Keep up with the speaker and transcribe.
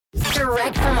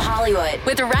Direct from Hollywood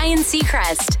with Ryan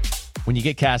Seacrest. When you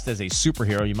get cast as a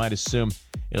superhero, you might assume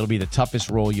it'll be the toughest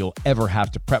role you'll ever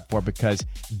have to prep for because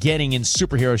getting in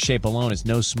superhero shape alone is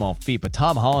no small feat. But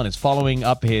Tom Holland is following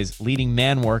up his leading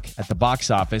man work at the box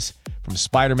office from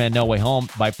Spider-Man No Way Home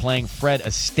by playing Fred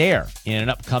Astaire in an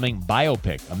upcoming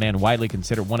biopic, a man widely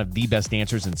considered one of the best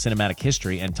dancers in cinematic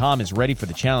history, and Tom is ready for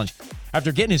the challenge.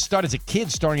 After getting his start as a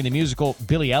kid starring in the musical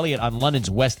Billy Elliot on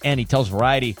London's West End, he tells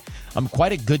Variety, "I'm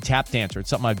quite a good tap dancer. It's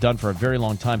something I've done for a very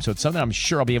long time, so it's something I'm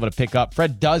sure I'll be able to pick up."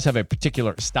 Fred does have a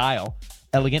particular style,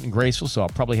 elegant and graceful, so I'll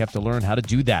probably have to learn how to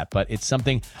do that. But it's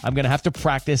something I'm going to have to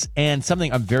practice and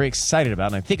something I'm very excited about,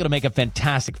 and I think it'll make a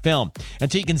fantastic film.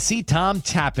 And so you can see Tom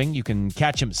tapping. You can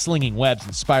catch him slinging webs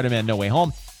in Spider-Man No Way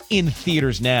Home in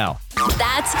theaters now.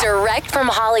 That's Direct from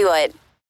Hollywood.